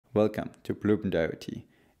Welcome to Blueprint IoT.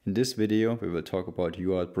 In this video, we will talk about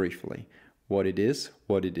Uart briefly, what it is,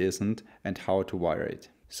 what it isn't, and how to wire it.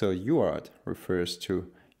 So Uart refers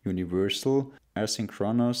to Universal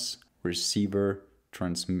Asynchronous Receiver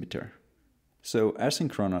Transmitter. So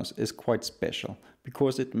asynchronous is quite special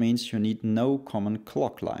because it means you need no common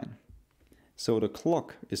clock line. So the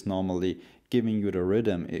clock is normally giving you the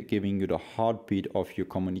rhythm, giving you the heartbeat of your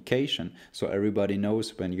communication, so everybody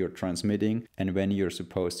knows when you're transmitting and when you're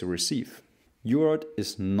supposed to receive. Uart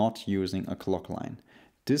is not using a clock line.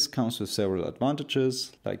 This comes with several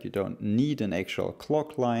advantages, like you don't need an actual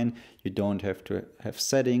clock line, you don't have to have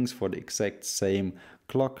settings for the exact same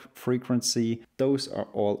clock frequency. Those are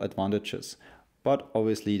all advantages. But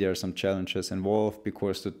obviously there are some challenges involved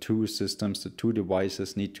because the two systems, the two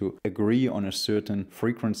devices need to agree on a certain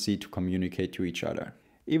frequency to communicate to each other.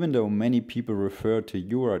 Even though many people refer to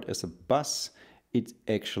Uart as a bus, it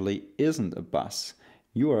actually isn't a bus.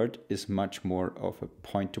 Uart is much more of a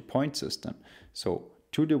point-to-point system. So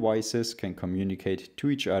two devices can communicate to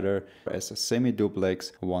each other as a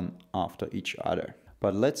semi-duplex, one after each other.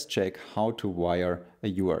 But let's check how to wire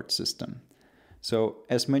a Uart system. So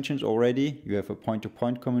as mentioned already, you have a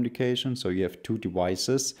point-to-point communication, so you have two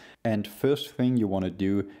devices, and first thing you want to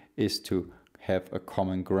do is to have a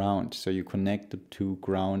common ground. So you connect the two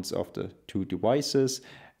grounds of the two devices,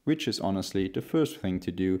 which is honestly the first thing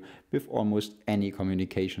to do with almost any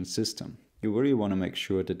communication system. You really want to make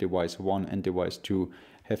sure that device 1 and device 2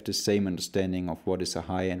 have the same understanding of what is a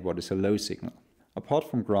high and what is a low signal. Apart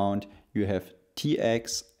from ground, you have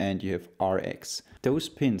TX and you have RX. Those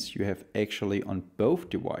pins you have actually on both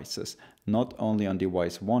devices, not only on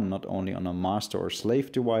device 1, not only on a master or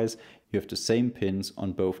slave device, you have the same pins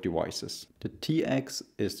on both devices. The TX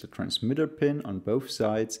is the transmitter pin on both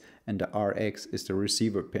sides and the RX is the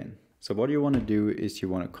receiver pin. So what you want to do is you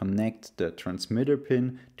want to connect the transmitter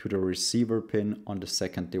pin to the receiver pin on the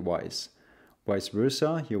second device. Vice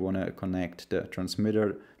versa, you want to connect the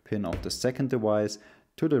transmitter pin of the second device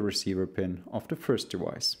to the receiver pin of the first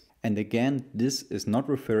device. And again, this is not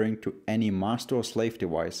referring to any master or slave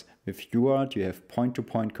device. With Uart, you have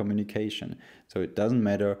point-to-point communication. So it doesn't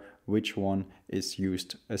matter which one is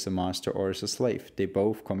used as a master or as a slave. They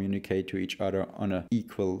both communicate to each other on an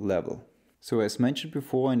equal level. So as mentioned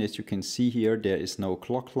before, and as you can see here, there is no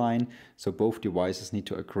clock line. So both devices need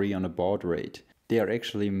to agree on a baud rate. There are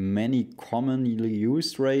actually many commonly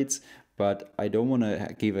used rates, but I don't want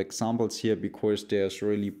to give examples here because there's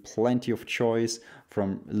really plenty of choice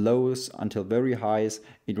from lows until very highs.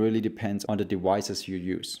 It really depends on the devices you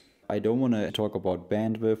use. I don't want to talk about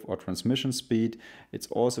bandwidth or transmission speed. It's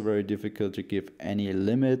also very difficult to give any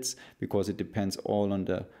limits because it depends all on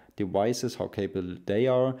the devices, how capable they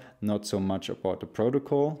are, not so much about the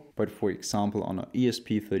protocol. But for example, on an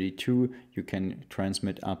ESP32, you can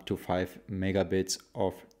transmit up to 5 megabits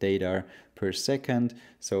of data per second.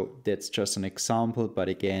 So that's just an example, but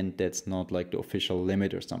again, that's not like the official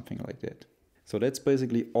limit or something like that. So that's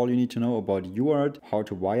basically all you need to know about Uart, how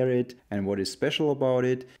to wire it and what is special about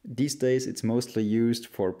it. These days it's mostly used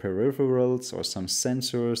for peripherals or some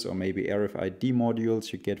sensors or maybe RFID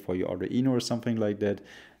modules you get for your Arduino or something like that.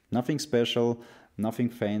 Nothing special, nothing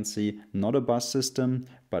fancy, not a bus system,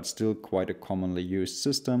 but still quite a commonly used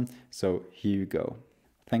system. So here you go.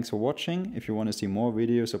 Thanks for watching. If you want to see more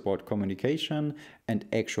videos about communication and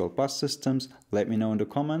actual bus systems, let me know in the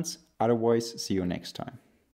comments. Otherwise, see you next time.